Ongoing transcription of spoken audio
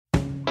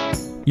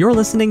You're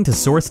listening to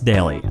Source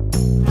Daily.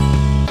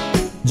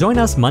 Join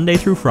us Monday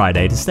through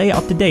Friday to stay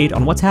up to date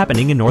on what's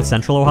happening in North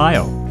Central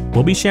Ohio.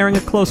 We'll be sharing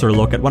a closer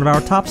look at one of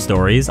our top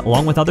stories,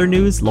 along with other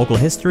news, local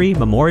history,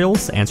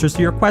 memorials, answers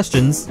to your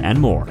questions, and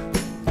more.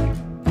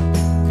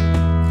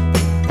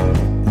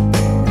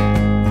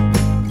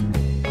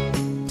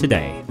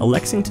 Today, a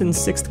Lexington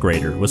 6th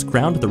grader was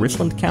crowned the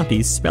Richland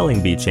County's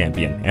Spelling Bee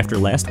champion after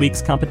last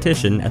week's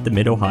competition at the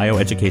Mid-Ohio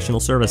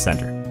Educational Service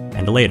Center.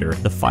 And later,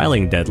 the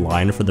filing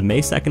deadline for the May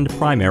 2nd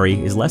primary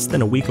is less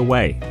than a week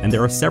away, and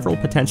there are several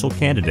potential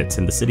candidates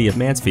in the city of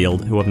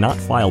Mansfield who have not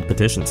filed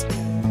petitions.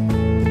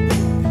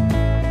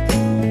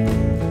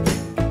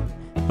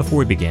 Before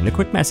we begin, a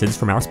quick message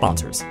from our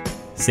sponsors.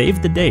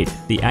 Save the date.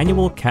 The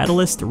annual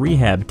Catalyst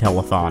Rehab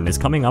Telethon is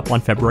coming up on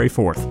February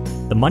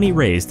 4th. The money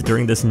raised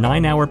during this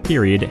 9-hour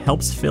period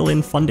helps fill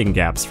in funding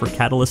gaps for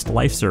Catalyst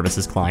Life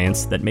Services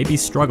clients that may be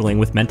struggling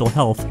with mental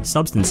health,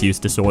 substance use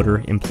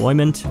disorder,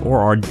 employment,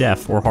 or are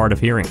deaf or hard of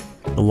hearing.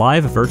 The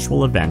live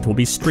virtual event will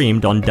be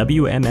streamed on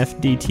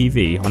WMFD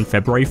TV on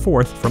February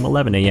 4th from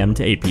 11 a.m.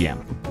 to 8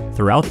 p.m.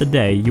 Throughout the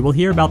day, you will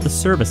hear about the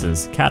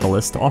services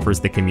Catalyst offers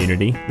the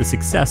community, the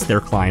success their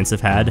clients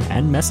have had,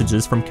 and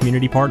messages from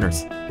community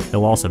partners.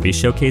 They'll also be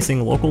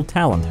showcasing local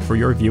talent for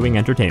your viewing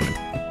entertainment.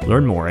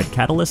 Learn more at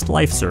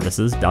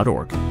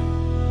catalystlifeservices.org.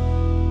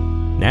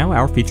 Now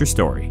our feature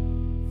story.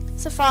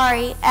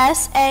 Safari,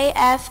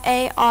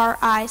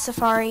 S-A-F-A-R-I,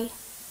 Safari.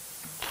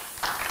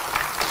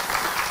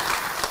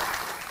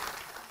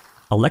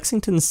 A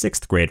Lexington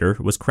 6th grader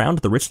was crowned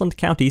the Richland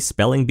County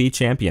Spelling Bee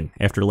champion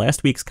after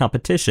last week's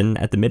competition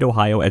at the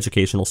Mid-Ohio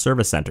Educational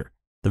Service Center.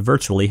 The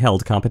virtually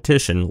held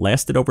competition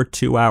lasted over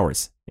 2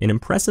 hours. An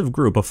impressive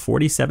group of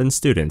 47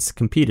 students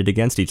competed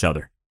against each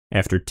other.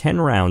 After 10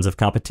 rounds of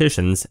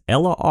competitions,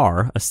 Ella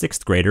R., a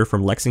 6th grader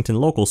from Lexington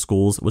Local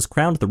Schools, was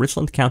crowned the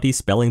Richland County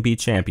Spelling Bee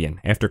champion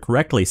after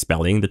correctly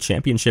spelling the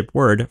championship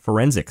word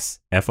forensics,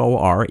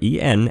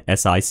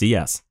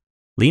 F-O-R-E-N-S-I-C-S.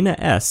 Lena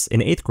S., an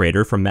 8th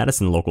grader from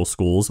Madison Local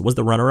Schools, was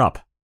the runner-up.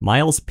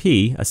 Miles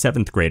P., a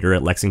 7th grader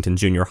at Lexington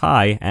Junior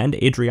High, and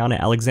Adriana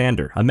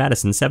Alexander, a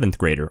Madison 7th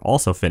grader,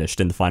 also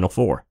finished in the Final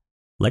Four.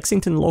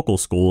 Lexington Local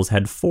Schools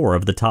had 4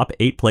 of the top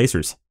 8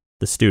 placers.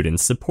 The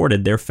students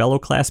supported their fellow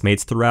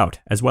classmates throughout,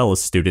 as well as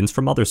students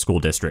from other school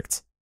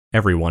districts.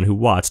 Everyone who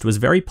watched was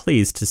very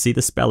pleased to see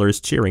the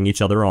spellers cheering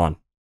each other on.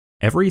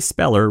 Every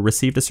speller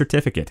received a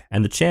certificate,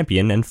 and the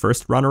champion and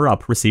first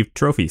runner-up received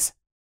trophies.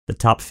 The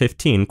top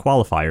 15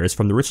 qualifiers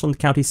from the Richland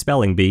County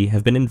Spelling Bee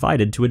have been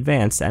invited to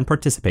advance and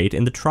participate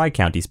in the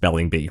Tri-County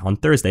Spelling Bee on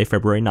Thursday,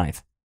 February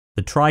 9th.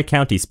 The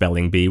Tri-County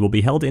Spelling Bee will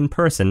be held in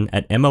person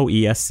at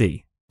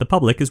MOESC. The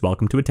public is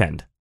welcome to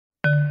attend.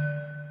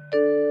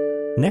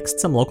 Next,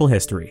 some local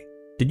history.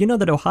 Did you know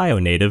that Ohio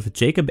native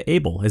Jacob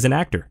Abel is an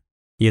actor?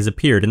 He has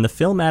appeared in the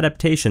film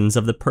adaptations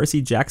of the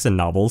Percy Jackson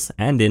novels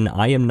and in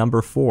I Am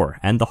Number 4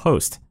 and The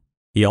Host.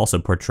 He also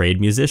portrayed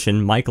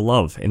musician Mike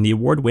Love in the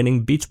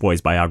award-winning Beach Boys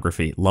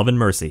biography, Love and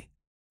Mercy.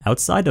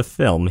 Outside of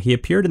film, he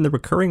appeared in the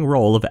recurring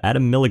role of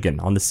Adam Milligan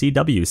on the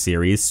CW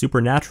series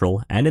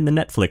Supernatural and in the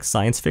Netflix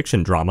science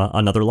fiction drama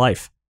Another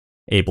Life.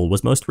 Abel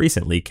was most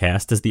recently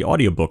cast as the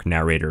audiobook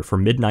narrator for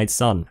Midnight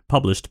Sun,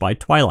 published by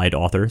Twilight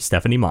author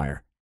Stephanie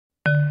Meyer.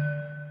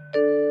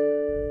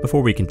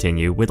 Before we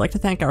continue, we'd like to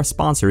thank our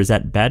sponsors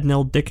at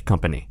Badnell Dick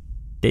Company.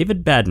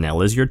 David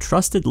Badnell is your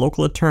trusted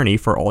local attorney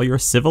for all your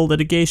civil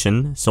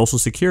litigation, Social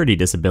Security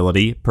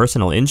disability,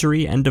 personal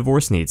injury, and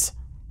divorce needs.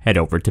 Head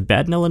over to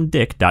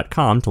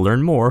badnellanddick.com to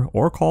learn more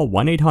or call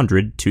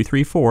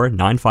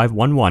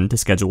 1-800-234-9511 to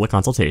schedule a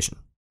consultation.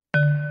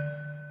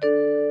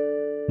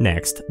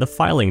 Next, the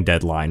filing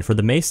deadline for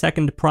the May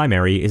 2nd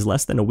primary is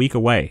less than a week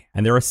away,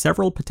 and there are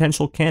several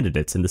potential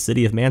candidates in the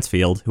city of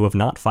Mansfield who have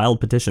not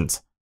filed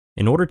petitions.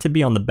 In order to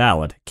be on the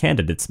ballot,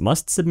 candidates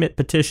must submit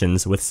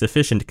petitions with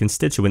sufficient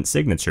constituent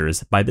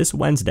signatures by this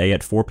Wednesday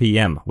at 4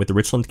 p.m. with the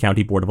Richland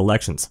County Board of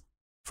Elections.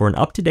 For an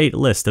up-to-date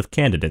list of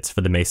candidates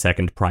for the May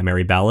 2nd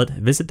primary ballot,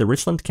 visit the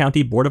Richland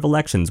County Board of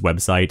Elections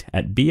website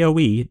at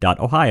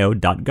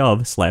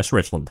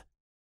boe.ohio.gov/Richland.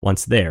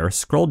 Once there,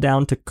 scroll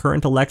down to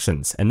Current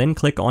Elections and then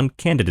click on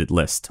Candidate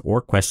List or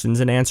Questions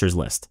and Answers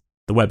List.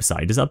 The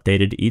website is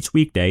updated each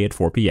weekday at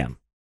 4 p.m.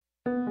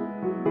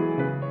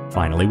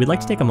 Finally, we'd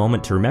like to take a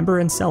moment to remember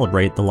and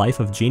celebrate the life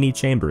of Jeannie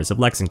Chambers of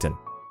Lexington.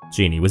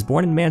 Jeannie was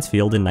born in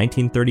Mansfield in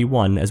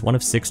 1931 as one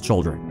of 6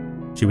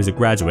 children. She was a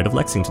graduate of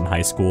Lexington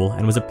High School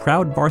and was a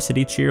proud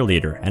varsity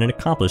cheerleader and an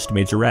accomplished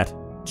majorette.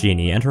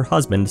 Jeannie and her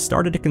husband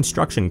started a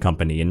construction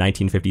company in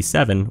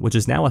 1957, which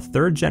is now a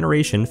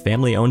third-generation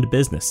family-owned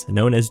business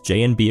known as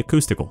J&B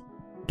Acoustical.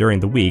 During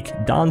the week,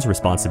 Don's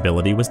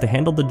responsibility was to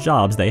handle the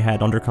jobs they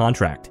had under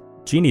contract.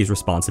 Jeannie's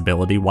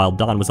responsibility while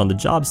Don was on the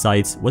job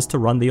sites was to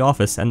run the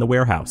office and the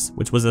warehouse,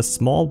 which was a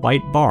small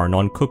white barn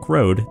on Cook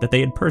Road that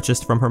they had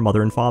purchased from her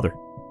mother and father.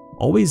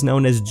 Always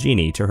known as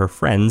Jeannie to her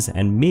friends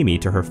and Mimi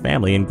to her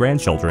family and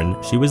grandchildren,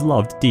 she was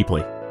loved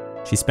deeply.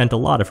 She spent a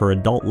lot of her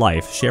adult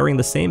life sharing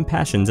the same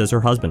passions as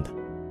her husband.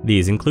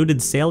 These included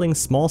sailing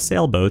small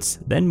sailboats,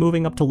 then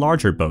moving up to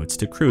larger boats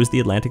to cruise the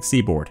Atlantic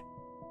seaboard.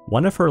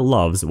 One of her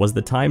loves was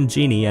the time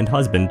Jeannie and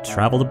husband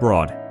traveled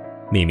abroad.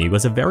 Mimi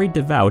was a very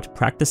devout,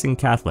 practicing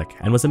Catholic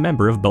and was a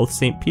member of both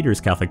St.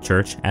 Peter's Catholic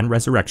Church and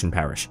Resurrection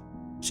Parish.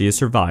 She is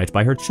survived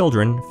by her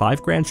children,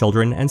 5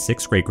 grandchildren, and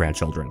 6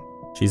 great-grandchildren.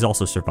 She's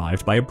also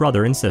survived by a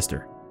brother and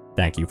sister.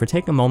 Thank you for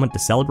taking a moment to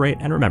celebrate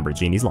and remember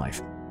Jeannie's life.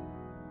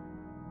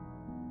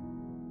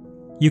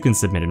 You can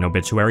submit an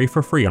obituary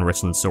for free on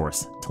Richland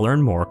Source. To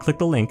learn more, click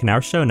the link in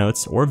our show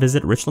notes or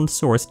visit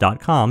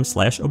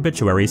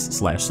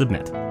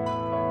richlandsource.com/obituaries/submit.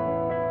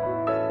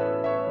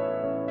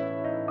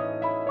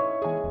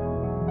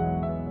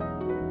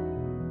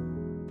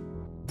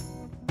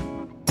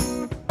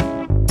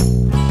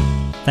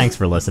 Thanks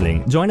for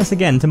listening. Join us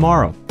again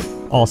tomorrow.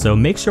 Also,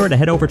 make sure to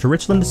head over to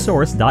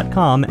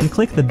richlandsource.com and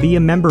click the Be a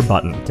Member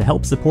button to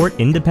help support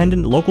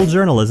independent local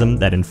journalism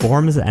that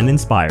informs and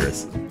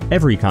inspires.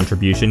 Every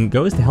contribution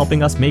goes to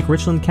helping us make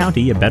Richland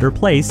County a better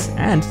place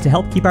and to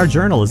help keep our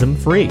journalism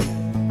free.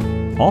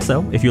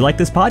 Also, if you like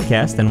this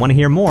podcast and want to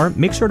hear more,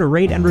 make sure to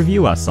rate and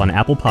review us on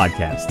Apple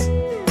Podcasts.